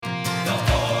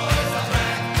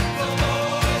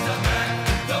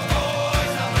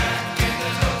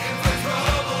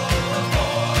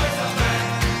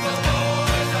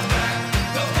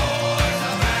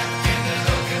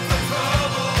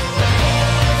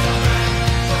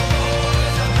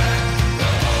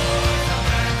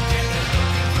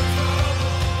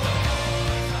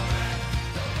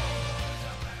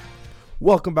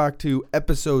Welcome back to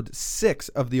episode 6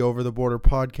 of the Over the Border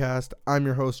podcast. I'm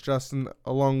your host, Justin.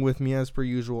 Along with me, as per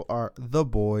usual, are the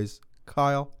boys.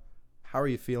 Kyle, how are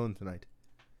you feeling tonight?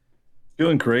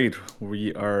 Feeling great.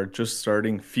 We are just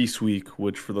starting Feast Week,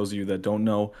 which for those of you that don't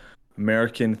know,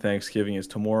 American Thanksgiving is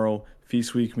tomorrow.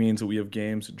 Feast Week means that we have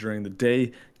games during the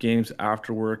day, games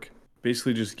after work,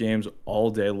 basically just games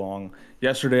all day long.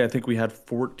 Yesterday, I think we had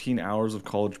 14 hours of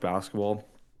college basketball,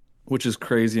 which is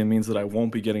crazy. It means that I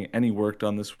won't be getting any work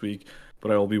done this week,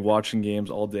 but I will be watching games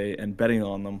all day and betting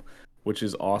on them, which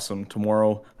is awesome.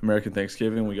 Tomorrow, American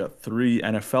Thanksgiving, we got 3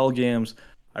 NFL games.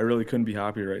 I really couldn't be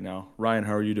happier right now. Ryan,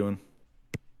 how are you doing?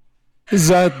 Is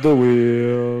at the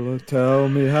wheel. Tell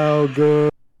me how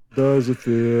good does it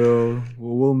feel?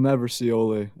 Well, we'll never see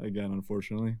Ole again,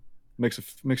 unfortunately.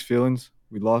 Mixed feelings.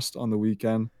 We lost on the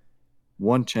weekend,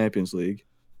 won Champions League.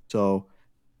 So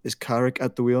is Carrick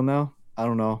at the wheel now? I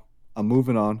don't know. I'm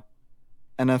moving on.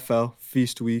 NFL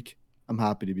Feast Week. I'm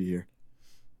happy to be here.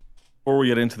 Before we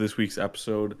get into this week's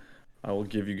episode, I will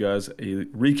give you guys a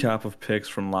recap of picks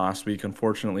from last week.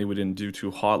 Unfortunately, we didn't do too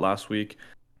hot last week.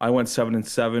 I went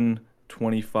 7-7,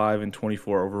 25-24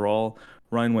 overall.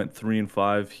 Ryan went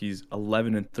 3-5. He's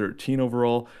 11-13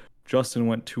 overall. Justin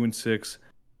went 2-6.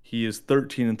 He is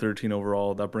 13-13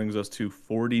 overall. That brings us to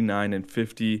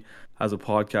 49-50 as a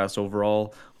podcast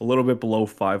overall. A little bit below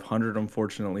 500,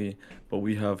 unfortunately, but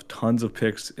we have tons of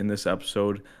picks in this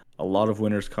episode. A lot of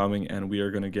winners coming, and we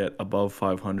are going to get above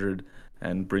 500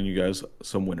 and bring you guys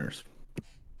some winners.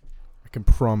 I can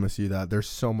promise you that. There's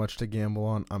so much to gamble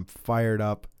on. I'm fired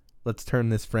up. Let's turn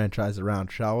this franchise around,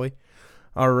 shall we?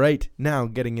 All right, now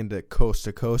getting into coast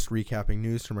to coast, recapping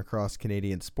news from across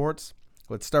Canadian sports.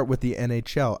 Let's start with the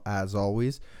NHL, as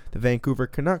always. The Vancouver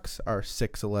Canucks are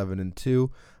 6-11-2.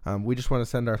 We just want to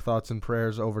send our thoughts and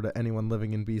prayers over to anyone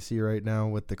living in BC right now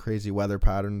with the crazy weather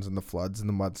patterns and the floods and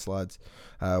the mudslides.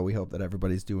 We hope that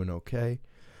everybody's doing okay.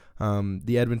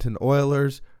 The Edmonton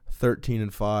Oilers,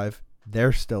 13-5.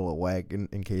 They're still a wagon,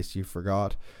 in case you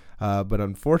forgot. But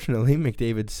unfortunately,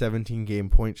 McDavid's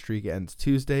 17-game point streak ends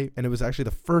Tuesday, and it was actually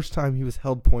the first time he was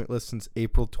held pointless since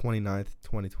April 29th,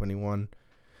 2021.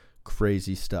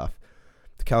 Crazy stuff.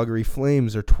 The Calgary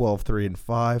Flames are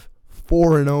 12-3-5,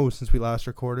 4-0 since we last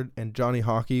recorded, and Johnny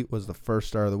Hockey was the first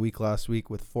star of the week last week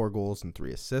with 4 goals and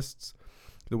 3 assists.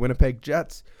 The Winnipeg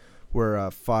Jets were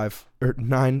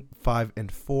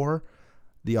 9-5-4.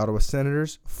 The Ottawa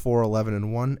Senators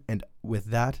 4-11-1, and with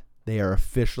that, they are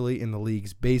officially in the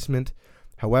league's basement.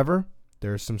 However,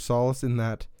 there is some solace in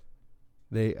that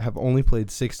they have only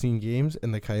played 16 games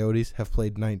and the Coyotes have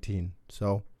played 19.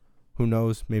 So, who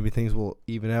knows? Maybe things will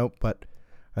even out, but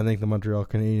I think the Montreal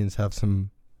Canadiens have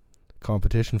some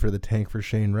competition for the tank for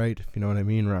Shane Wright, if you know what I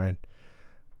mean, Ryan.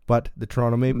 But the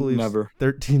Toronto Maple Leafs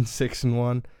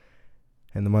 13-6-1,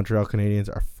 and the Montreal Canadiens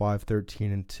are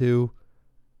 5-13-2.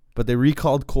 But they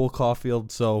recalled Cole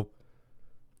Caulfield, so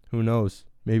who knows?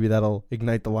 Maybe that'll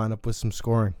ignite the lineup with some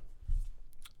scoring.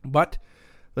 But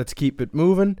let's keep it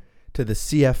moving to the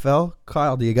CFL.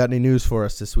 Kyle, do you got any news for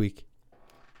us this week?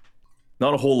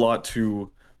 Not a whole lot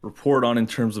to report on in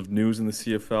terms of news in the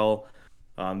CFL.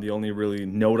 The only really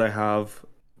note I have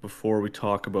before we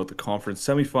talk about the conference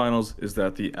semifinals is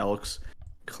that the Elks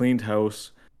cleaned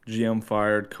house. GM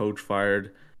fired, coach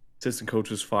fired, assistant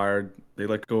coaches fired. They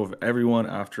let go of everyone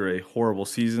after a horrible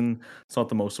season. It's not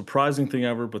the most surprising thing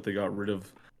ever, but they got rid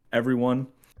of everyone.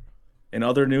 In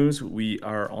other news, we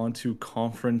are on to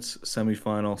conference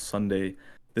semifinal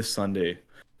this Sunday.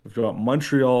 We've got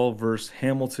Montreal versus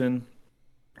Hamilton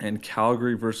and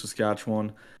Calgary versus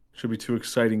Saskatchewan. Should be 2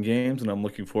 exciting games, and I'm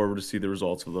looking forward to see the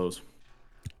results of those.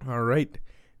 All right.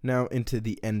 Now into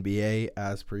the NBA,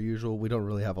 as per usual. We don't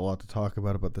really have a lot to talk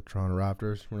about the Toronto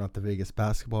Raptors. We're not the biggest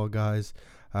basketball guys,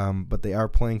 but they are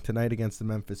playing tonight against the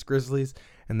Memphis Grizzlies,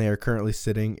 and they are currently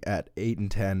sitting at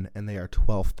 8-10, and they are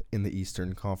 12th in the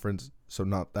Eastern Conference, so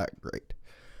not that great.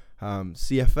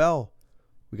 CFL,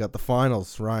 we got the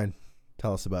finals. Ryan,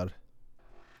 tell us about it.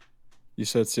 You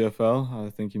said CFL. I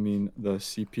think you mean the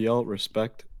CPL.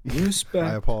 Respect.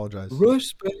 I apologize.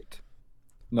 Respect.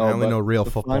 No, I only know real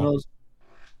football. Finals,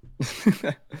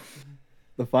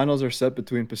 the finals are set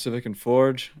between Pacific and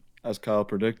Forge, as Kyle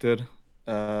predicted.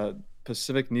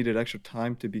 Pacific needed extra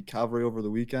time to beat Cavalry over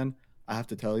the weekend. I have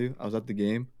to tell you, I was at the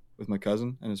game with my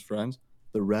cousin and his friends.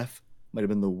 The ref might have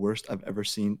been the worst I've ever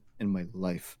seen in my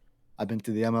life. I've been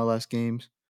to the MLS games.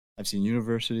 I've seen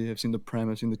University. I've seen the Prem.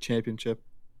 I've seen the Championship.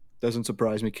 Doesn't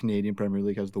surprise me. Canadian Premier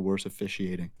League has the worst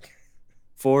officiating.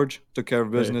 Forge took care of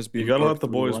business. Hey, you got to let the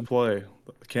boys play.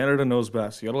 Canada knows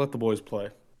best. You got to let the boys play.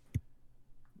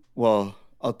 Well,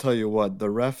 I'll tell you what, the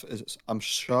ref is. I'm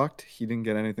shocked he didn't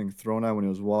get anything thrown at when he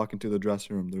was walking to the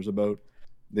dressing room. There's about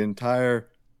the entire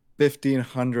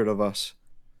 1,500 of us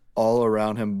all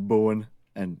around him booing,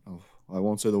 and I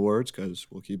won't say the words because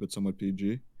we'll keep it somewhat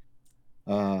PG.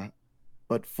 Uh,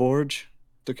 but Forge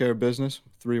took care of business,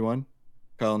 3-1.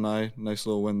 Kyle and I, nice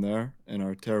little win there in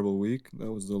our terrible week.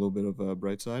 That was a little bit of a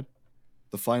bright side.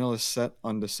 The final is set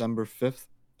on December 5th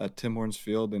at Tim Hortons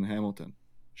Field in Hamilton.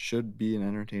 Should be an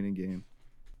entertaining game.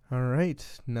 All right,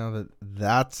 now that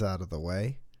that's out of the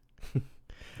way,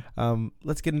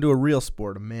 let's get into a real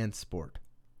sport, a man's sport,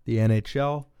 the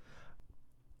NHL.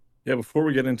 Yeah, before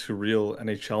we get into real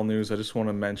NHL news, I just want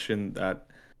to mention that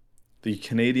the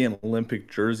Canadian Olympic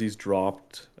jerseys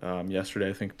dropped yesterday,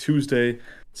 I think Tuesday,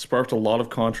 sparked a lot of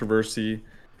controversy.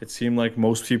 It seemed like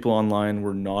most people online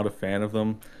were not a fan of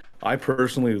them. I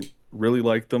personally really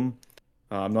liked them.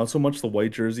 Not so much the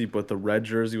white jersey, but the red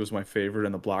jersey was my favorite,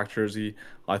 and the black jersey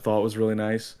I thought was really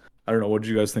nice. I don't know. What did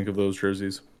you guys think of those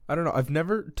jerseys? I don't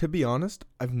know. To be honest,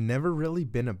 I've never really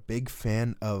been a big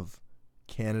fan of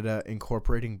Canada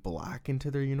incorporating black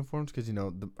into their uniforms because,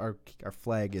 our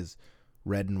flag is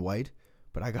red and white.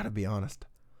 But I got to be honest,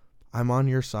 I'm on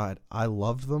your side. I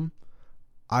loved them.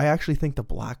 I actually think the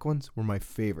black ones were my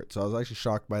favorite. So I was actually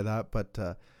shocked by that. But,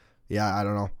 yeah, I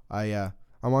don't know.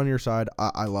 I'm on your side.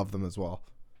 I love them as well.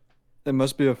 It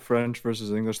must be a French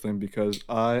versus English thing because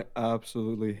I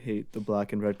absolutely hate the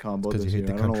black and red combo this year.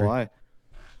 I don't know why.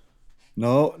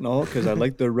 No, because I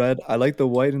like the red. I like the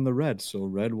white and the red. So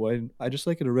red, white. I just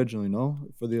like it originally, no?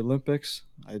 For the Olympics,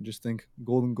 I just think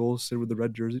golden goal, sit with the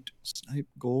red jersey, snipe,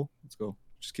 goal. Let's go.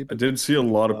 Just keep it. I did see a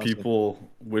lot of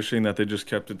people wishing that they just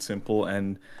kept it simple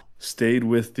and stayed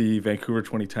with the Vancouver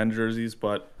 2010 jerseys,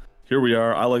 but here we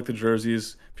are. I like the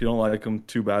jerseys. If you don't like them,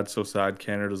 too bad, so sad.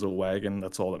 Canada's a wagon.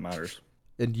 That's all that matters.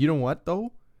 And you know what,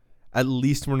 though? At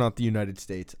least we're not the United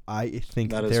States. I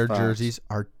think their jerseys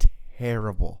are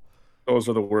terrible. Those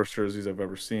are the worst jerseys I've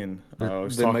ever seen. I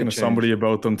was talking to somebody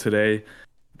about them today.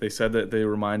 They said that they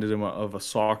reminded him of a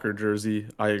soccer jersey.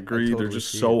 I agree. They're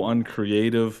just so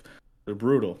uncreative. They're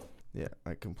brutal. Yeah,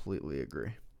 I completely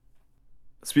agree.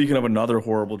 Speaking of another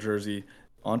horrible jersey,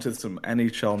 onto some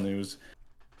NHL news.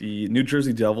 The New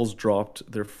Jersey Devils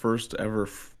dropped their first ever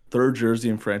third jersey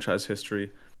in franchise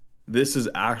history. This is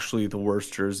actually the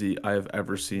worst jersey I have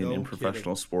ever seen in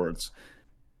professional sports.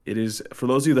 It is, for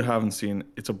those of you that haven't seen,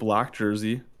 it's a black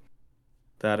jersey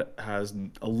that has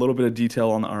a little bit of detail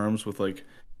on the arms with like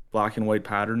black and white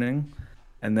patterning.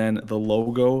 And then the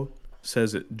logo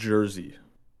says Jersey.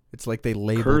 It's like they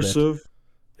labeled cursive.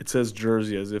 It says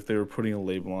Jersey as if they were putting a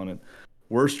label on it.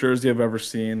 Worst jersey I've ever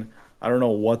seen. I don't know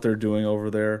what they're doing over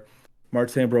there.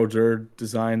 Martin Brodeur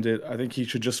designed it. I think he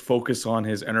should just focus on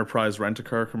his Enterprise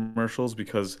rent-a-car commercials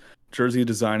because jersey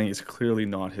designing is clearly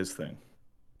not his thing.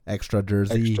 Extra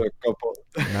jersey. Extra couple.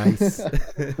 Nice.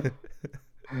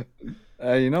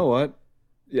 You know what?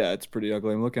 Yeah, it's pretty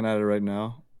ugly. I'm looking at it right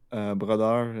now.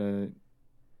 Brodeur,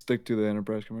 stick to the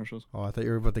Enterprise commercials. Oh, I thought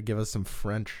you were about to give us some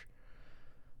French.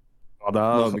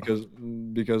 No,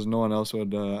 because no one else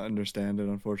would understand it,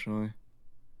 unfortunately.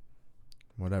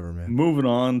 Whatever, man. Moving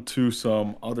on to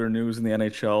some other news in the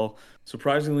NHL.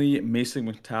 Surprisingly,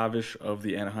 Mason McTavish of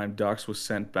the Anaheim Ducks was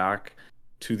sent back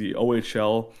to the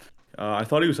OHL. I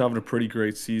thought he was having a pretty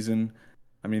great season.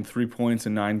 I mean, 3 points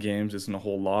in 9 games isn't a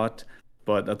whole lot,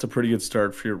 but that's a pretty good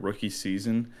start for your rookie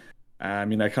season. I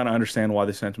mean, I kind of understand why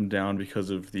they sent him down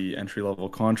because of the entry-level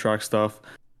contract stuff,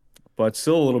 but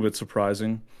still a little bit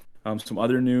surprising. Some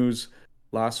other news.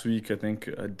 Last week, I think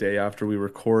a day after we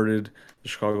recorded, the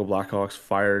Chicago Blackhawks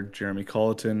fired Jeremy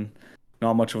Colleton.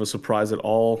 Not much of a surprise at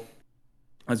all.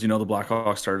 As you know, the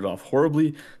Blackhawks started off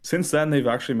horribly. Since then, they've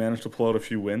actually managed to pull out a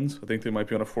few wins. I think they might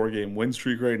be on a 4-game win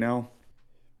streak right now.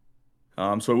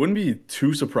 So it wouldn't be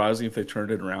too surprising if they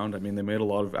turned it around. I mean, they made a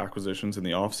lot of acquisitions in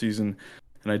the offseason,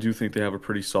 and I do think they have a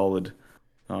pretty solid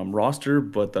roster,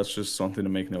 but that's just something to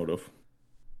make note of.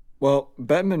 Well,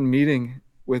 Bettman meeting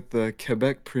with the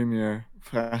Quebec Premier,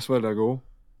 François Legault.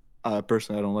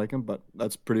 Personally, I don't like him, but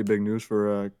that's pretty big news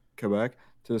for Quebec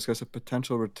to discuss a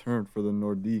potential return for the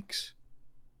Nordiques.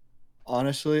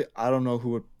 Honestly, I don't know who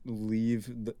would leave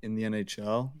in the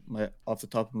NHL. Off the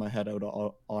top of my head, I would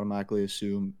automatically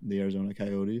assume the Arizona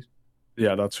Coyotes.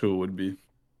 Yeah, that's who it would be.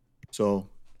 So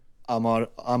I'm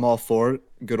all for it.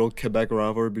 Good old Quebec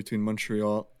rivalry between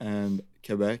Montreal and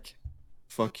Quebec.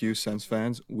 Fuck you, Sens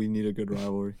fans. We need a good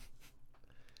rivalry.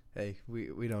 Hey,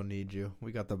 we don't need you.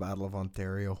 We got the Battle of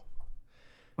Ontario.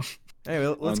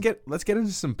 Anyway, let's get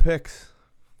into some picks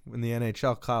in the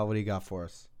NHL. Kyle, what do you got for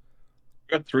us?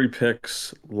 We got 3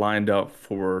 picks lined up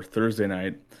for Thursday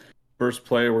night. First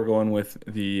play, we're going with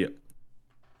the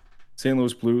St.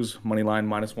 Louis Blues, money line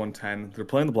 -110. They're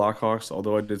playing the Blackhawks,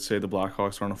 although I did say the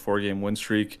Blackhawks are on a 4-game win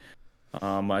streak.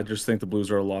 I just think the Blues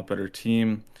are a lot better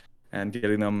team, and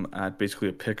getting them at basically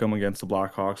a pick 'em against the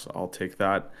Blackhawks, I'll take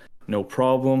that. No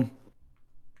problem.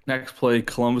 Next play,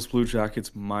 Columbus Blue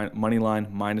Jackets, money line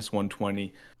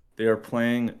 -120. They are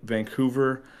playing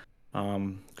Vancouver.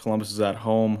 Columbus is at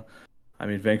home. I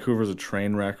mean, Vancouver is a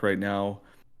train wreck right now.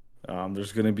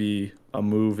 There's going to be a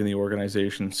move in the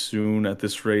organization soon at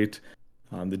this rate.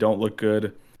 They don't look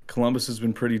good. Columbus has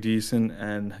been pretty decent,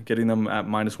 and getting them at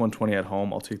 -120 at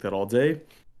home, I'll take that all day. And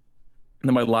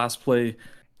then my last play,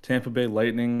 Tampa Bay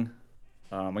Lightning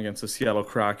against the Seattle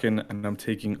Kraken, and I'm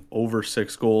taking over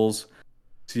 6 goals.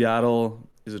 Seattle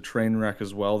is a train wreck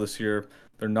as well this year.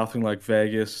 They're nothing like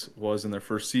Vegas was in their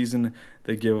first season.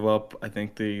 They give up, I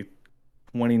think, the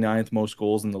 29th most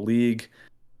goals in the league.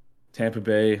 Tampa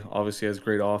Bay obviously has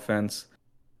great offense.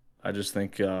 I just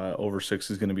think over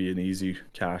 6 is going to be an easy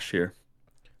cash here.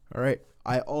 All right.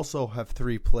 I also have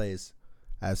 3 plays,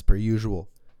 as per usual.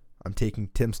 I'm taking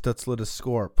Tim Stützle to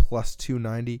score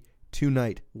 +290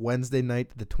 tonight, Wednesday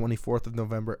night, the 24th of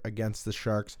November, against the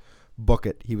Sharks. Book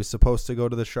it. He was supposed to go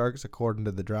to the Sharks according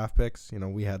to the draft picks. You know,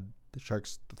 we had the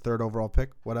Sharks the 3rd overall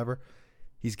pick, whatever.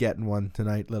 He's getting one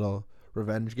tonight, little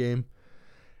revenge game.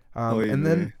 And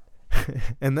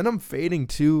then I'm fading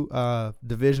 2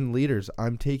 division leaders.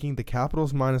 I'm taking the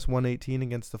Capitals -118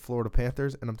 against the Florida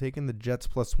Panthers, and I'm taking the Jets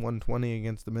 +120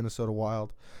 against the Minnesota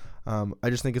Wild. I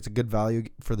just think it's a good value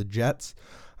for the Jets.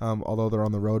 Although they're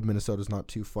on the road, Minnesota's not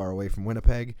too far away from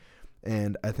Winnipeg.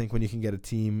 And I think when you can get a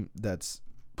team that's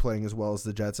playing as well as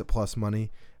the Jets at plus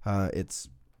money, it's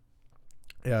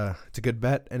a good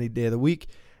bet any day of the week.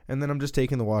 And then I'm just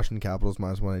taking the Washington Capitals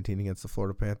 -118 against the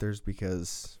Florida Panthers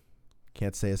because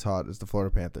can't stay as hot as the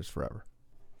Florida Panthers forever.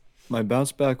 My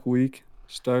bounce back week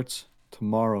starts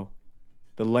tomorrow.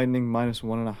 The Lightning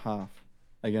 -1.5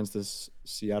 against this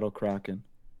Seattle Kraken.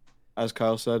 As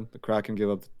Kyle said, the Kraken gave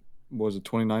up, what was it,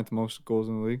 29th most goals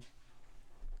in the league?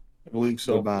 I believe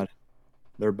so.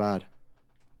 They're bad.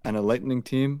 And a Lightning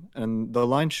team, and the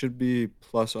line should be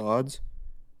plus odds.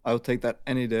 I will take that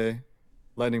any day.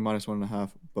 Lightning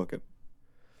 -1.5, book it.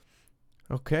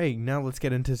 Okay, now let's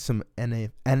get into some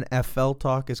NFL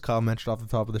talk. As Kyle mentioned off the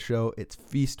top of the show, it's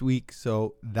feast week,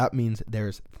 so that means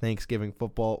there's Thanksgiving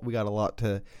football. We got a lot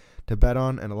to bet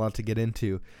on and a lot to get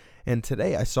into. And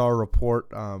today I saw a report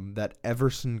that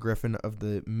Everson Griffin of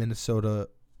the Minnesota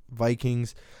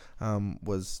Vikings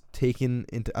was taken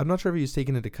into, I'm not sure if he was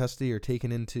taken into custody or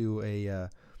taken into a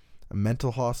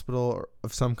mental hospital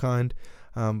of some kind,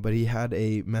 but he had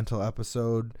a mental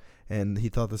episode and he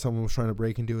thought that someone was trying to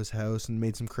break into his house and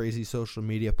made some crazy social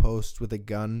media posts with a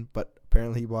gun, but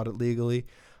apparently he bought it legally.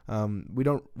 We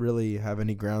don't really have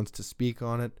any grounds to speak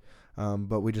on it,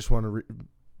 but we just want to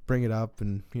bring it up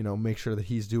and, you know, make sure that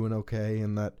he's doing okay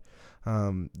and that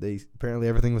apparently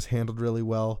everything was handled really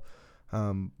well.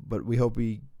 But we hope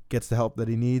he gets the help that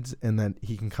he needs and that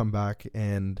he can come back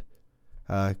and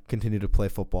continue to play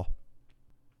football.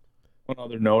 One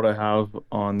other note I have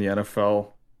on the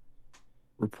NFL,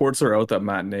 reports are out that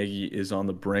Matt Nagy is on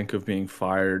the brink of being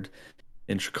fired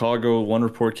in Chicago. One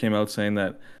report came out saying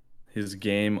that his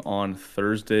game on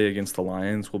Thursday against the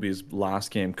Lions will be his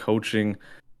last game coaching.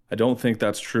 I don't think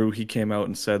that's true. He came out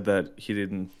and said that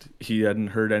he hadn't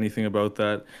heard anything about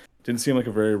that. Didn't seem like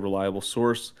a very reliable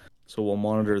source, so we'll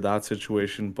monitor that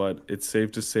situation. But it's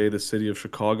safe to say the city of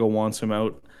Chicago wants him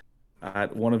out.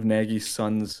 At one of Nagy's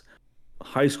son's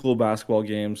high school basketball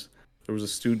games, there was a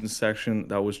student section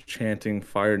that was chanting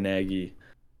 "Fire Nagy."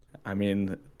 I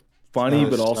mean, funny,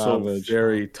 but also savage.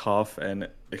 Very tough and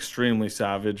extremely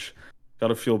savage. Got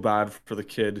to feel bad for the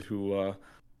kid who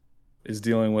is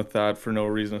dealing with that for no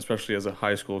reason, especially as a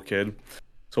high school kid.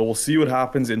 So we'll see what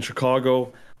happens in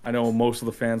Chicago. I know most of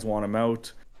the fans want him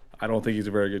out. I don't think he's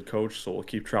a very good coach, so we'll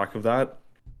keep track of that.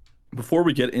 Before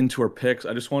we get into our picks,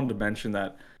 I just wanted to mention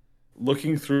that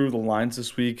looking through the lines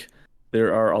this week,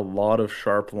 there are a lot of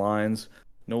sharp lines.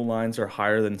 No lines are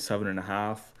higher than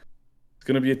 7.5. It's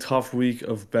going to be a tough week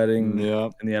of betting in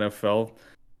the NFL,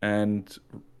 and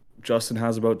Justin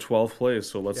has about 12 plays,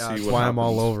 so let's see what happens. That's why I'm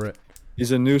all over it.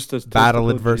 He's a new statistical battle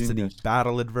adversity. genius.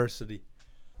 Battle adversity.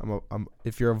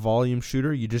 If you're a volume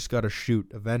shooter, you just got to shoot.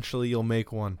 Eventually, you'll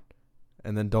make one,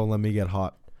 and then don't let me get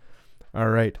hot. All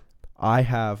right. I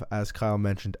have, as Kyle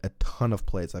mentioned, a ton of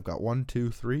plays. I've got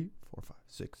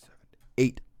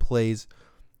 8 plays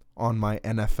on my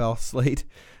NFL slate,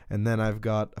 and then I've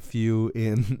got a few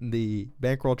in the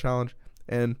Bankroll Challenge,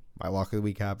 and my lock of the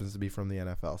week happens to be from the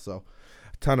NFL. So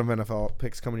ton of NFL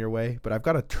picks coming your way, but I've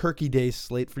got a Turkey Day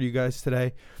slate for you guys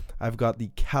today. I've got the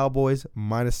Cowboys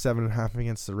minus 7.5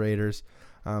 against the Raiders.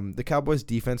 The Cowboys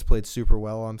defense played super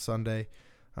well on Sunday,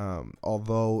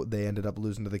 although they ended up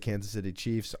losing to the Kansas City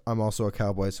Chiefs. I'm also a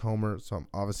Cowboys homer, so I'm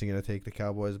obviously going to take the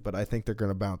Cowboys, but I think they're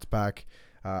going to bounce back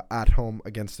at home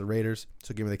against the Raiders.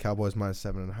 So give me the Cowboys minus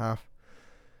 7.5.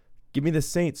 Give me the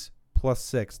Saints plus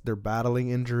 6. They're battling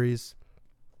injuries,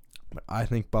 but I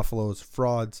think Buffalo's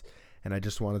frauds, and I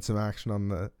just wanted some action on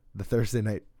the Thursday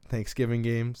night Thanksgiving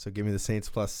game, so give me the Saints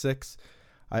plus 6.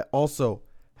 I also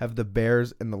have the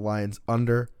Bears and the Lions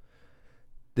under.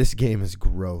 This game is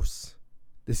gross.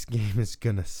 This game is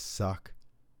going to suck.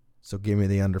 So give me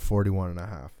the under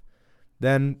 41.5.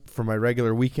 Then for my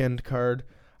regular weekend card,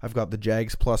 I've got the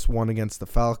Jags plus 1 against the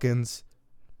Falcons.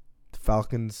 The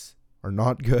Falcons are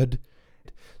not good.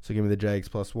 So give me the Jags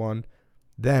plus 1.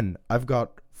 Then I've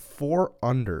got 4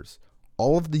 unders.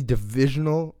 All of the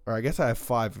divisional, or I guess I have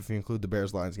 5 if you include the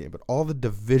Bears-Lions game, but all the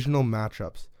divisional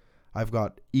matchups. I've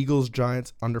got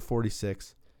Eagles-Giants under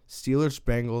 46,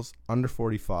 Steelers-Bengals under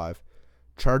 45,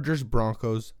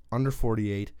 Chargers-Broncos under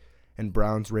 48, and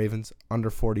Browns-Ravens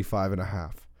under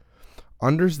 45.5.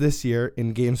 Unders this year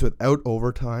in games without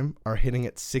overtime are hitting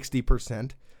at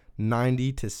 60%,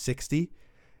 90 to 60,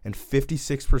 and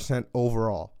 56%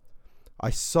 overall. I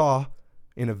saw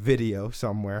in a video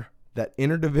somewhere that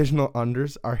interdivisional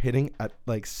unders are hitting at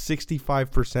like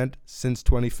 65% since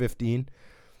 2015.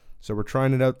 So we're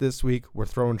trying it out this week. We're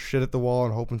throwing shit at the wall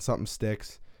and hoping something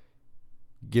sticks.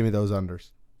 Give me those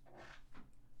unders.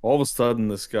 All of a sudden,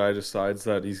 this guy decides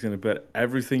that he's going to bet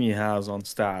everything he has on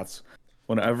stats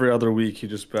when every other week he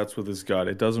just bets with his gut.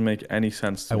 It doesn't make any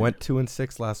sense to I me. went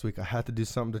 2-6 last week. I had to do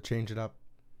something to change it up.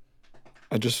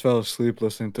 I just fell asleep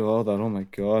listening to all that. Oh my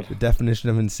god. The definition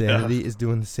of insanity is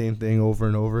doing the same thing over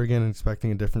and over again and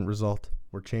expecting a different result.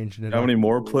 We're changing it How up. many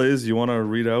more plays you want to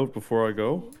read out before I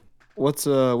go? What's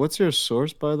your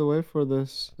source, by the way, for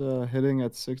this hitting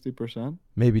at 60%?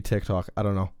 Maybe TikTok. I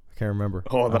don't know. I can't remember.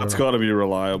 Oh, I don't that's know. got to be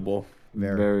reliable.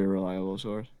 Very reliable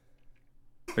source.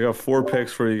 I got 4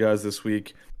 picks for you guys this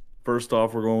week. First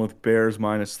off, we're going with Bears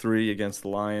minus 3 against the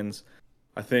Lions.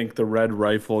 I think the Red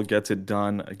Rifle gets it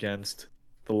done against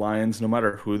the Lions. No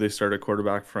matter who they start at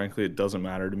quarterback, frankly, it doesn't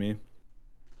matter to me.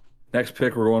 Next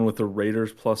pick, we're going with the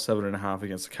Raiders plus 7.5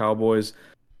 against the Cowboys.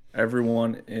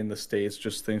 Everyone in the States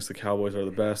just thinks the Cowboys are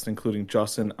the best, including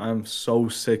Justin. I'm so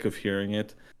sick of hearing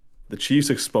it. The Chiefs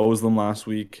exposed them last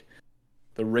week.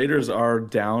 The Raiders are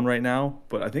down right now,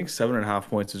 but I think 7.5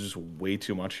 points is just way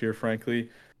too much here, frankly.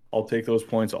 I'll take those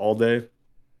points all day.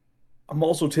 I'm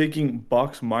also taking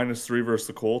Bucks minus 3 versus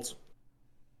the Colts.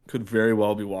 Could very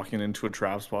well be walking into a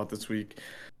trap spot this week.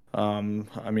 I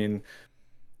mean,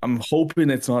 I'm hoping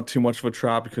it's not too much of a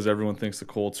trap because everyone thinks the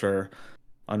Colts are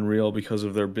unreal because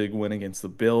of their big win against the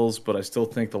Bills, but I still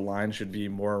think the line should be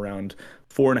more around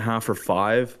 4.5 or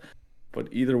 5. But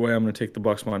either way, I'm going to take the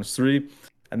Bucks minus 3.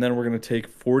 And then we're going to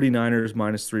take 49ers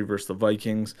minus 3 versus the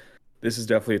Vikings. This is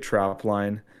definitely a trap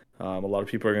line. A lot of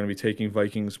people are going to be taking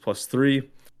Vikings plus 3.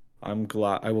 I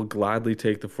will gladly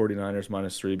take the 49ers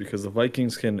minus 3 because the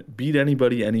Vikings can beat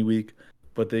anybody any week,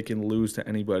 but they can lose to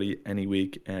anybody any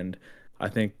week. And I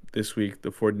think this week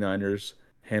the 49ers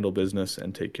handle business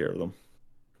and take care of them.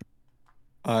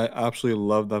 I absolutely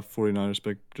love that 49ers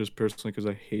pick just personally because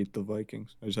I hate the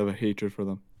Vikings. I just have a hatred for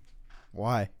them.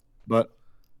 Why? But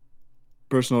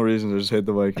personal reasons, I just hate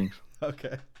the Vikings.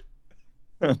 Okay.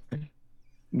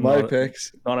 My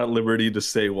picks. Not at liberty to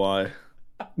say why.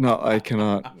 No, I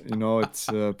cannot. It's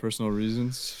personal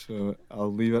reasons, so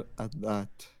I'll leave it at that.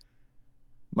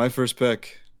 My first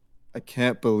pick. I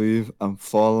can't believe I'm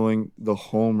following the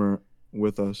homer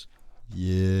with us.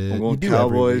 Yeah. I'm going You do every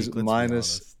Cowboys week, let's be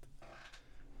minus.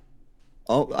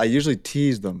 honest. I usually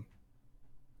tease them.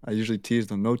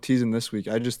 No teasing this week.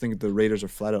 I just think the Raiders are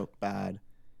flat out bad.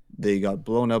 They got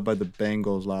blown out by the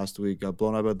Bengals last week. Got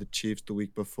blown out by the Chiefs the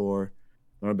week before.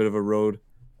 They're on a bit of a road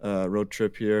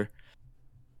trip here.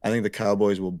 I think the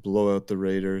Cowboys will blow out the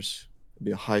Raiders. It'll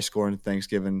be a high-scoring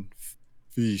Thanksgiving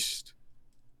feast.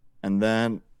 And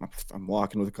then I'm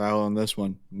walking with Kyle on this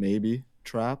one. Maybe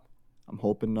trap. I'm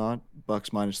hoping not.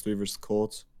 Bucks minus 3 versus the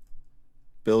Colts.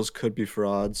 Bills could be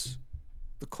frauds.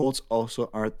 The Colts also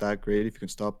aren't that great. If you can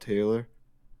stop Taylor,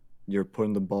 you're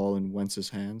putting the ball in Wentz's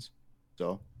hands.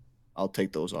 So I'll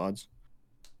take those odds.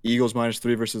 Eagles minus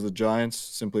 3 versus the Giants.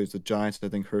 Simply it's the Giants. I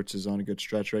think Hurts is on a good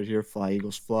stretch right here. Fly,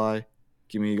 Eagles, fly.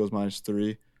 Give me Eagles minus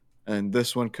 3. And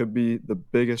this one could be the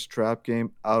biggest trap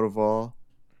game out of all.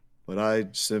 But I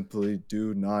simply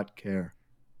do not care.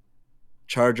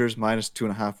 Chargers minus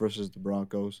 2.5 versus the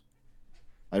Broncos.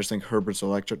 I just think Herbert's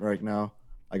electric right now.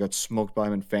 I got smoked by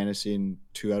him in fantasy in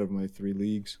 2 out of my 3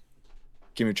 leagues.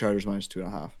 Give me Chargers minus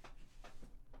 2.5.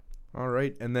 All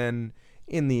right, and then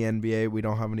in the NBA, we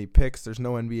don't have any picks. There's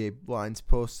no NBA lines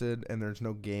posted, and there's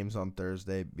no games on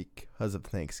Thursday because of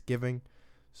Thanksgiving.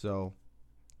 So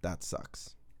that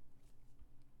sucks.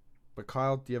 But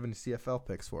Kyle, do you have any CFL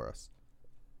picks for us?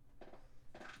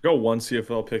 Got one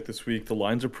CFL pick this week. The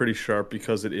lines are pretty sharp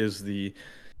because it is the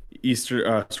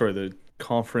the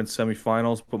conference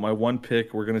semifinals. But my one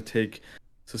pick, we're gonna take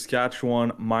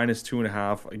Saskatchewan minus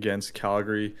 2.5 against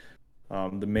Calgary.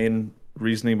 The main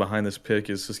reasoning behind this pick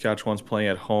is Saskatchewan's playing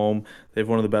at home. They have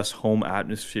one of the best home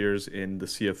atmospheres in the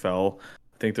CFL.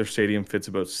 I think their stadium fits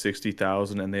about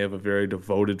 60,000, and they have a very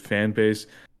devoted fan base.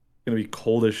 It's gonna be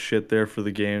cold as shit there for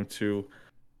the game too.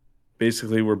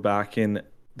 Basically, we're back in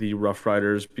the Rough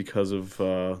Riders because of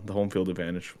the home field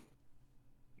advantage.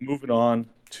 Moving on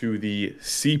to the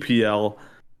CPL,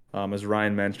 as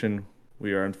Ryan mentioned,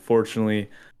 we are unfortunately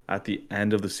at the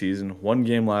end of the season. One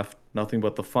game left, nothing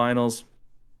but the finals.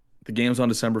 The game's on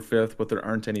December 5th, but there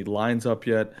aren't any lines up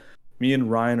yet. Me and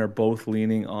Ryan are both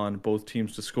leaning on both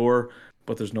teams to score,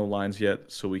 but there's no lines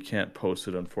yet, so we can't post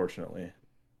it, unfortunately.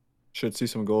 Should see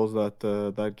some goals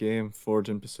that game. Forge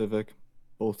and Pacific,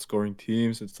 both scoring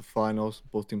teams. It's the finals.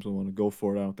 Both teams will want to go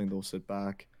for it. I don't think they'll sit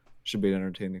back. Should be an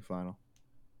entertaining final.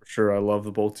 For sure, I love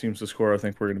the both teams to score. I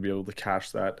think we're going to be able to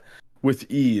cash that with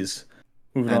ease.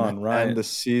 Moving on, Ryan. And the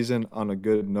season on a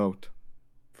good note.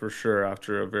 For sure,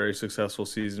 after a very successful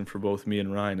season for both me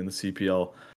and Ryan in the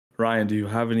CPL. Ryan, do you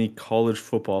have any college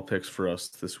football picks for us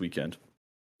this weekend?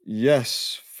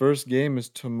 Yes. First game is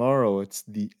tomorrow. It's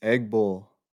the Egg Bowl.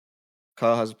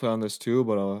 Kyle has a play on this too,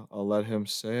 but I'll let him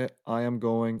say it. I am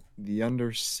going the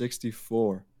under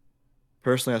 64.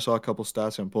 Personally, I saw a couple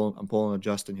stats. I'm pulling a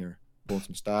Justin here. Pulling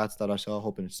some stats that I saw,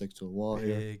 hoping it sticks to the wall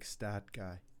here. Big stat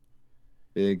guy.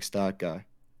 Big stat guy.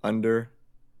 Under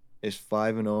is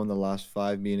 5-0 in the last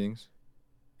 5 meetings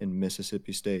in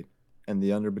Mississippi State. And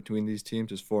the under between these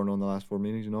teams is 4-0 in the last 4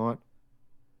 meetings. You know what?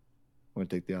 I'm going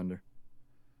to take the under.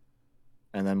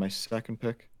 And then my second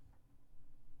pick,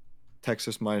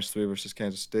 Texas -3 versus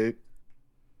Kansas State.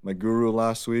 My guru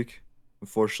last week,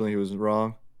 unfortunately, he was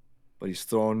wrong, but he's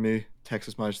throwing me.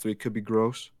 Texas -3 could be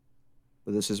gross,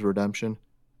 but this is redemption.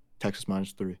 Texas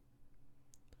 -3.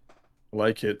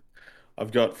 Like it.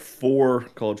 I've got 4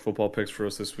 college football picks for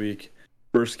us this week.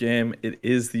 First game, it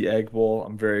is the Egg Bowl.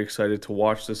 I'm very excited to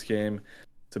watch this game.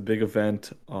 It's a big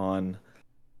event on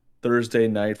Thursday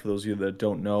night. For those of you that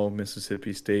don't know,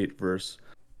 Mississippi State versus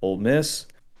Ole Miss.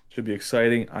 Should be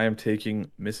exciting. I am taking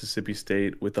Mississippi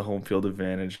State with the home field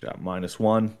advantage at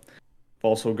 -1. I've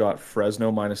also got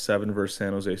Fresno -7 versus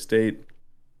San Jose State.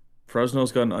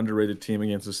 Fresno's got an underrated team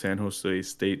against the San Jose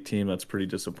State team. That's pretty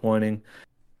disappointing.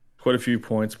 Quite a few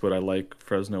points, but I like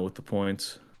Fresno with the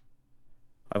points.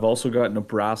 I've also got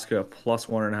Nebraska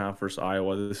 +1.5 versus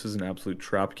Iowa. This is an absolute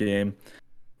trap game.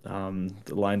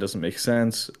 The line doesn't make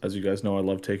sense. As you guys know, I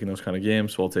love taking those kind of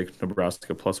games, so I'll take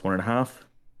Nebraska +1.5.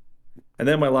 And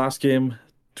then my last game,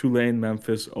 Tulane,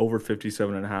 Memphis, over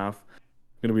 57.5.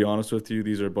 I'm going to be honest with you,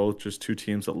 these are both just two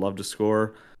teams that love to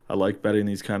score. I like betting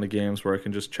these kind of games where I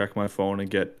can just check my phone and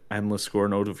get endless score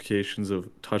notifications of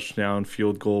touchdown,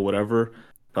 field goal, whatever.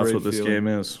 That's Great what this feeling. game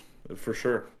is, for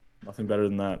sure. Nothing better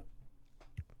than that.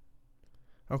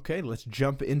 Okay, let's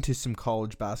jump into some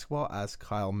college basketball. As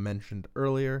Kyle mentioned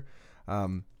earlier,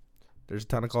 there's a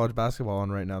ton of college basketball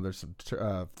on right now. There's some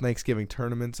Thanksgiving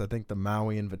tournaments. I think the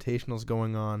Maui Invitational's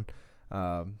going on.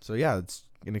 So yeah, it's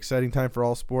an exciting time for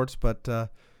all sports. But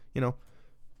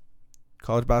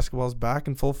college basketball is back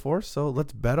in full force. So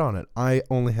let's bet on it. I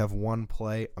only have one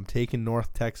play. I'm taking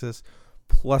North Texas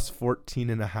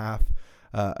 +14.5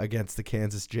 against the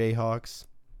Kansas Jayhawks.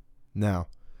 Now,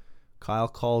 Kyle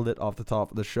called it off the top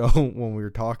of the show when we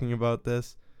were talking about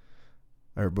this,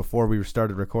 or before we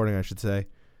started recording, I should say.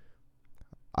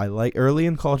 I like early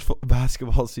in college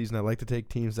basketball season, I like to take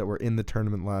teams that were in the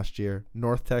tournament last year.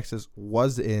 North Texas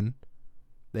was in.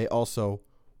 They also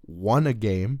won a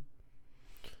game.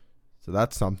 So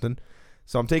that's something.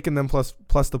 So I'm taking them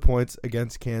plus the points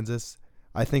against Kansas.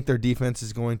 I think their defense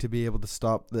is going to be able to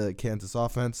stop the Kansas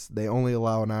offense. They only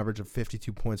allow an average of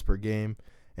 52 points per game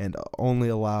and only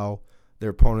allow their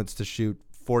opponents to shoot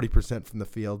 40% from the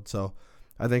field. So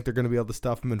I think they're going to be able to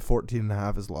stuff them, and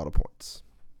 14.5 is a lot of points.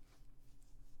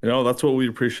 That's what we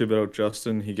appreciate about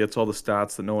Justin. He gets all the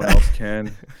stats that no one else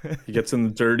can. He gets in the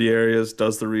dirty areas,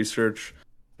 does the research,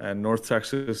 and North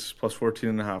Texas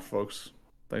 +14.5, folks.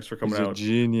 Thanks for coming He's out. a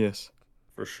genius.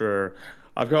 For sure.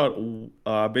 I've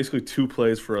got basically 2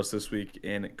 plays for us this week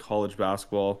in college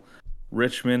basketball.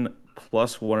 Richmond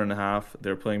plus 1.5.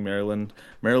 They're playing Maryland.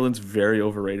 Maryland's very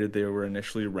overrated. They were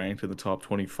initially ranked in the top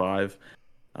 25.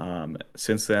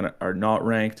 Since then are not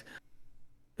ranked.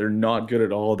 They're not good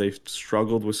at all. They've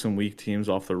struggled with some weak teams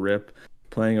off the rip,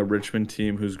 playing a Richmond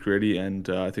team who's gritty, and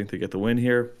I think they get the win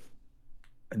here.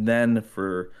 And then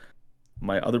for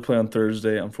my other play on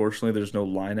Thursday, unfortunately, there's no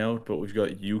line out, but we've got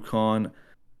UConn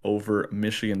over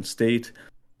Michigan State.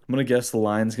 I'm going to guess the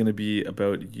line's going to be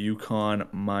about UConn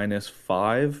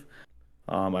 -5.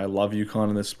 I love UConn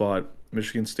in this spot.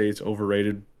 Michigan State's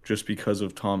overrated just because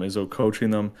of Tom Izzo coaching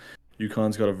them.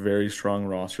 UConn's got a very strong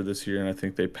roster this year, and I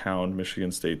think they pound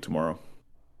Michigan State tomorrow.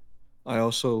 I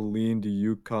also lean to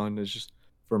UConn. It's just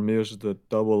for me, it was the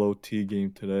double OT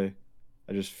game today.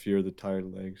 I just fear the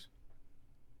tired legs.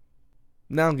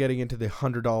 Now I'm getting into the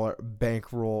 $100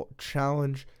 bankroll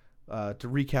challenge. To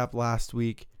recap last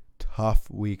week, tough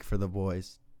week for the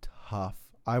boys. Tough.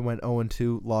 I went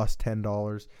 0-2, lost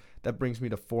 $10. That brings me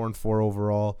to 4-4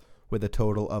 overall with a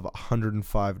total of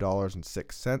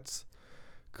 $105.06.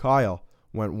 Kyle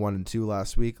went 1-2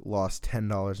 last week, lost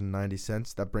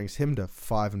 $10.90. That brings him to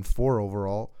 5-4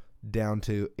 overall, down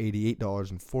to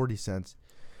 $88.40.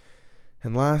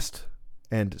 And last,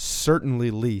 and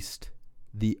certainly least,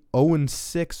 the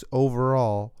 0-6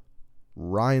 overall.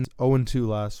 Ryan's 0-2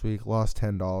 last week, lost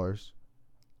 $10.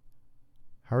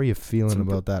 How are you feeling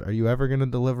about that? Are you ever going to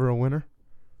deliver a winner?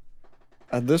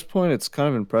 At this point, it's kind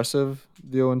of impressive,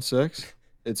 the 0-6.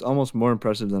 It's almost more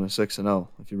impressive than a 6-0,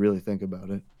 if you really think about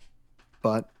it.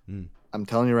 But I'm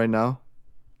telling you right now,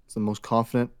 it's the most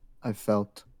confident I've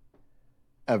felt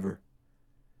ever.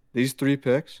 These 3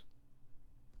 picks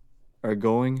are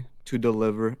going to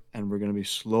deliver, and we're going to be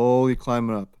slowly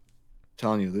climbing up. I'm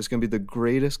telling you, this is going to be the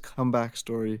greatest comeback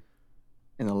story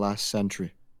in the last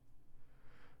century.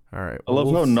 All right. I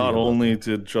love how not only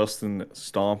did Justin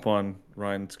stomp on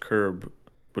Ryan's curb,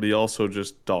 but he also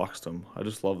just doxed him. I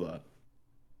just love that.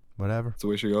 Whatever. That's the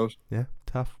way she goes. Yeah,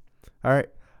 tough. All right.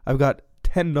 I've got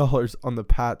 $10 on the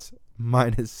Pats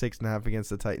 -6.5 against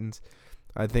the Titans.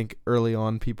 I think early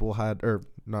on people had, or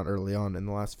not early on, in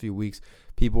the last few weeks,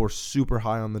 people were super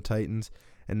high on the Titans,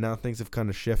 and now things have kind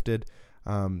of shifted.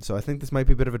 So I think this might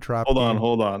be a bit of a trap.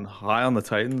 Hold on. High on the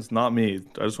Titans? Not me.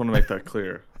 I just want to make that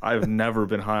clear. I've never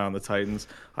been high on the Titans.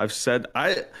 I've said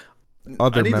I need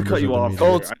to cut you off.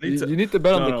 Colts, you need to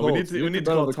bet on the Colts. We need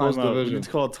to call a timeout. We need to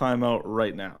call a timeout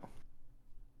right now.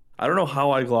 I don't know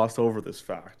how I glossed over this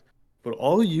fact, but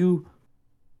all you,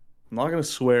 I'm not going to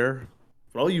swear,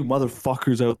 but all you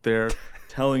motherfuckers out there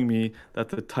telling me that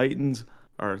the Titans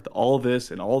are all this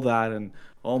and all that and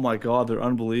oh my God, they're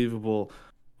unbelievable.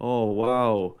 Oh,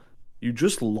 wow. You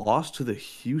just lost to the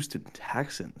Houston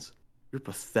Texans. You're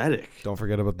pathetic. Don't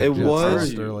forget about the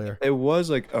Jets earlier. It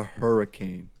was like a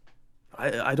hurricane.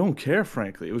 I don't care,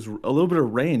 frankly. It was a little bit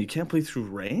of rain. You can't play through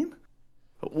rain?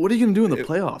 What are you going to do in the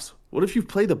playoffs? What if you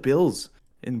play the Bills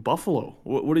in Buffalo?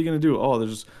 What are you going to do? Oh,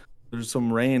 there's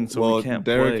some rain, so we can't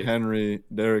play. Derrick Henry.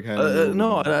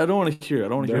 No, I don't want to hear. I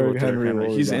don't want to hear about Derrick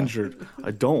Henry. He's injured. I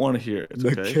don't want to hear it. It's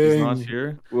okay. He's not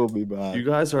here. We'll be back. You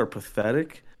guys are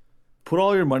pathetic. Put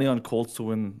all your money on Colts to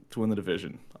win the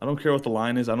division. I don't care what the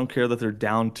line is. I don't care that they're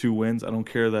down 2 wins. I don't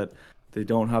care that they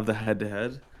don't have the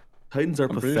head-to-head. Titans are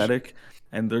pathetic,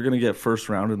 and they're going to get first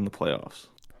rounded in the playoffs.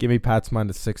 Give me Pats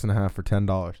 -6.5 for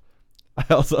 $10. I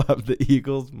also have the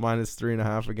Eagles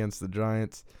 -3.5 against the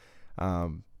Giants.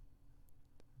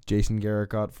 Jason Garrett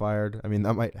got fired. I mean,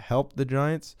 that might help the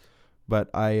Giants, but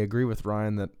I agree with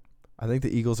Ryan that I think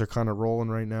the Eagles are kind of rolling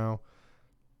right now.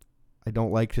 I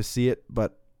don't like to see it,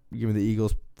 but give me the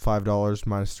Eagles $5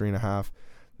 -3.5.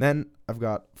 Then I've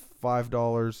got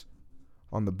 $5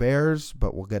 on the Bears,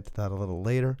 but we'll get to that a little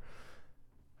later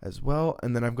as well.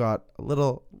 And then I've got a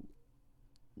little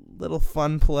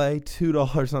fun play,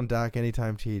 $2 on Dak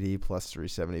anytime TD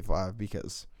 +375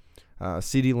 because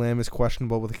CeeDee Lamb is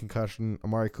questionable with a concussion.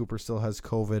 Amari Cooper still has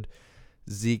COVID.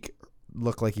 Zeke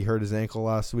looked like he hurt his ankle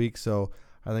last week, so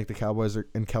I think the Cowboys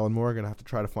and Kellen Moore are going to have to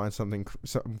try to find some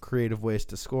creative ways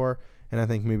to score. And I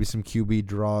think maybe some QB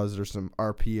draws or some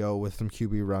RPOs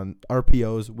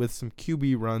with some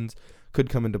QB runs could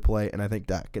come into play. And I think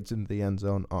Dak gets into the end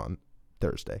zone on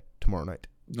Thursday, tomorrow night.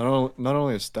 Not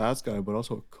only a stats guy, but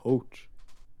also a coach.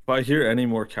 If I hear any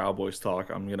more Cowboys talk,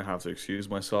 I'm going to have to excuse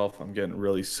myself. I'm getting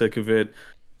really sick of it.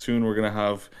 Soon we're going to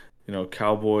have,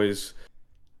 Cowboys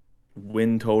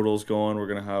win totals going. We're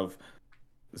going to have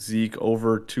Zeke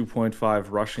over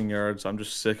 2.5 rushing yards. I'm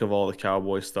just sick of all the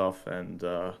Cowboy stuff and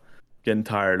getting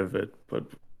tired of it. But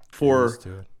I'm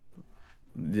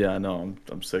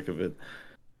sick of it.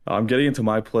 I'm getting into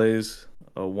my plays.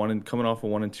 Coming off a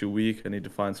 1-2 week, I need to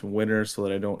find some winners so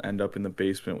that I don't end up in the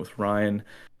basement with Ryan.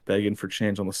 begging for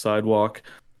change on the sidewalk.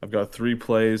 I've got 3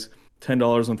 plays,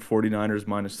 $10 on 49ers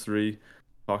 -3.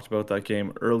 Talked about that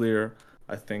game earlier.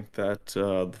 I think that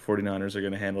the 49ers are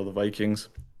going to handle the Vikings.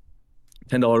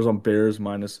 $10 on Bears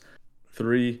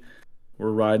 -3.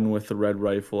 We're riding with the Red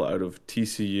Rifle out of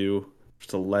TCU.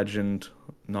 Just a legend.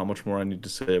 Not much more I need to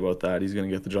say about that. He's going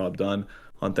to get the job done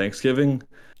on Thanksgiving.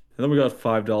 And then we got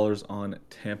 $5 on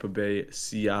Tampa Bay,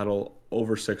 Seattle,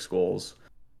 over 6 goals.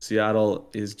 Seattle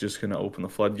is just going to open the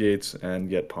floodgates and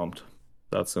get pumped.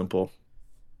 That simple.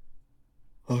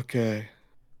 Okay,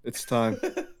 it's time.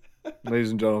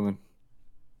 Ladies and gentlemen,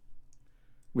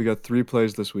 we got 3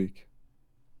 plays this week.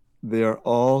 They are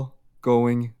all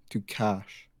going to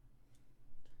cash.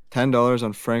 $10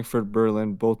 on Frankfurt,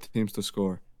 Berlin, both teams to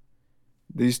score.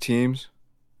 These teams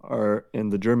are in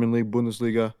the German league,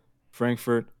 Bundesliga.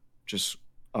 Frankfurt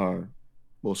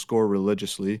will score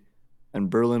religiously, and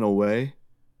Berlin away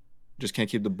just can't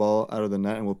keep the ball out of the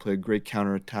net and will play a great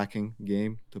counter-attacking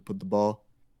game to put the ball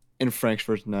in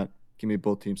Frankfurt's net. Give me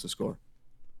both teams to score.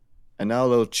 And now a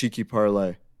little cheeky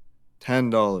parlay.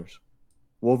 $10.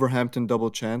 Wolverhampton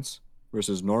double chance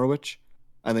versus Norwich.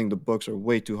 I think the books are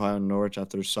way too high on Norwich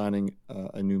after signing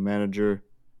a new manager,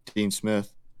 Dean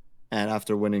Smith, and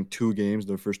after winning 2 games,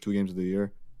 their first 2 games of the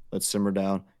year. Let's simmer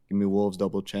down. Give me Wolves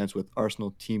double chance with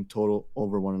Arsenal team total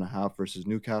over 1.5 versus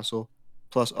Newcastle.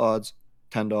 Plus odds,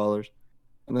 $10.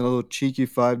 And then a little cheeky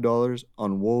 $5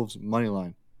 on Wolves money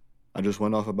line. I just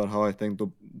went off about how I think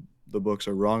the books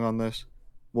are wrong on this.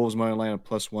 Wolves money line at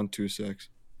plus 126.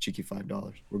 Cheeky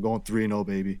 $5. We're going 3-0,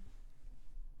 baby.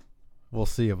 We'll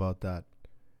see about that.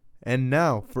 And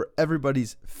now for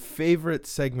everybody's favorite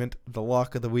segment, the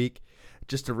Lock of the Week.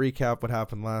 Just to recap what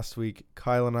happened last week,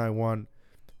 Kyle and I won.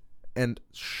 And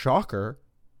shocker,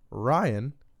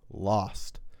 Ryan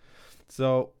lost.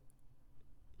 So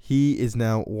he is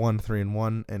now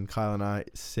 1-3-1, and Kyle and I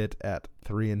sit at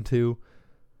 3-2.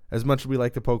 As much as we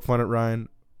like to poke fun at Ryan,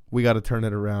 we got to turn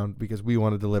it around because we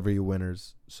want to deliver you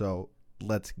winners. So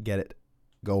let's get it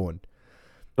going.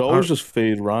 But always just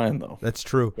fade Ryan, though. That's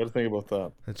true. Got to think about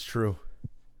that. That's true.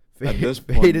 At this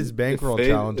Fade point, his bankroll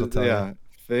challenge, I'll tell you.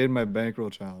 Fade my bankroll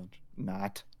challenge.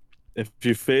 Not. If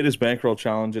you fade his bankroll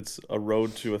challenge, it's a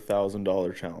road to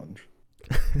 $1,000 challenge.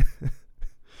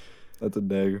 That's a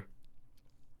dagger.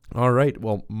 All right.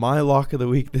 Well, my lock of the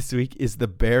week this week is the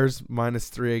Bears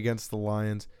 -3 against the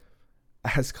Lions.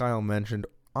 As Kyle mentioned,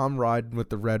 I'm riding with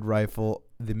the Red Rifle,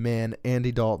 the man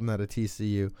Andy Dalton out of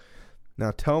TCU.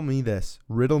 Now tell me this,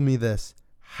 riddle me this.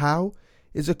 How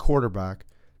is a quarterback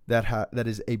that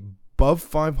is above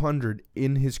 500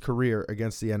 in his career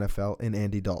against the NFL in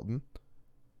Andy Dalton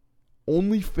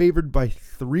only favored by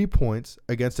 3 points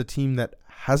against a team that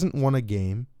hasn't won a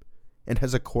game and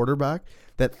has a quarterback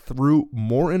that threw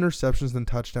more interceptions than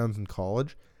touchdowns in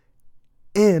college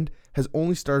and has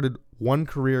only started 1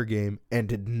 career game and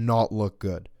did not look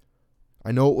good?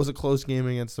 I know it was a close game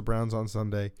against the Browns on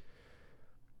Sunday,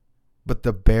 but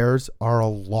the Bears are a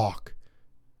lock.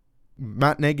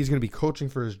 Matt Nagy's going to be coaching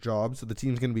for his job, so the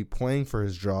team's going to be playing for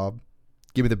his job.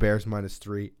 Give me the Bears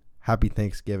 -3. Happy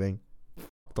Thanksgiving.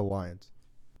 F the Lions.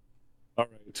 All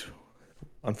right.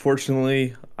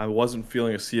 Unfortunately, I wasn't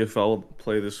feeling a CFL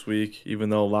play this week, even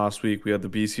though last week we had the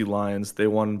BC Lions. They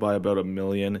won by about $1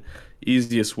 million.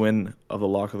 Easiest win of the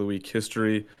Lock of the Week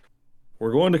history.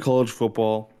 We're going to college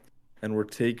football, and we're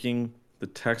taking the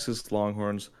Texas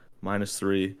Longhorns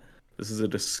 -3. This is a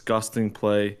disgusting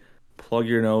play. Plug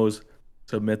your nose,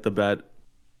 submit the bet.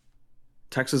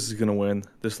 Texas is going to win.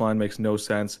 This line makes no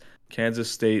sense. Kansas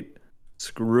State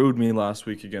screwed me last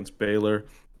week against Baylor.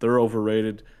 They're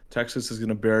overrated. Texas is going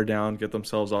to bear down, get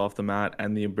themselves off the mat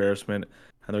and the embarrassment,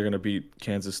 and they're going to beat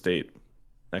Kansas State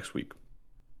next week.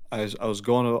 I was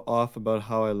going off about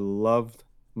how I loved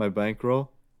my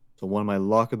bankroll. So one of my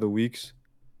lock of the weeks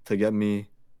to get me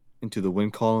into the win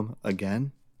column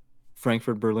again.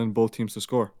 Frankfurt, Berlin, both teams to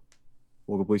score.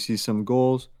 We'll probably see some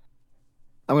goals.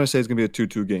 I'm going to say it's going to be a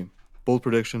 2-2 game. Bold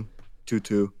prediction,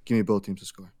 2-2. Give me both teams to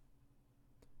score.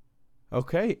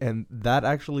 Okay, and that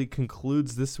actually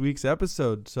concludes this week's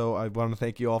episode. So I want to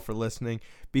thank you all for listening.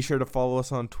 Be sure to follow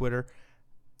us on Twitter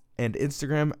and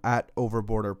Instagram at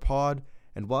OverboarderPod.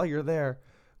 And while you're there,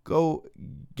 go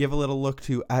give a little look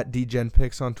to at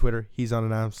DGenPicks on Twitter. He's on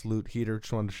an absolute heater.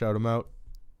 Just wanted to shout him out.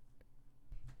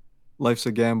 Life's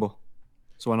a gamble,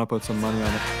 so why not put some money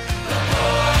on it?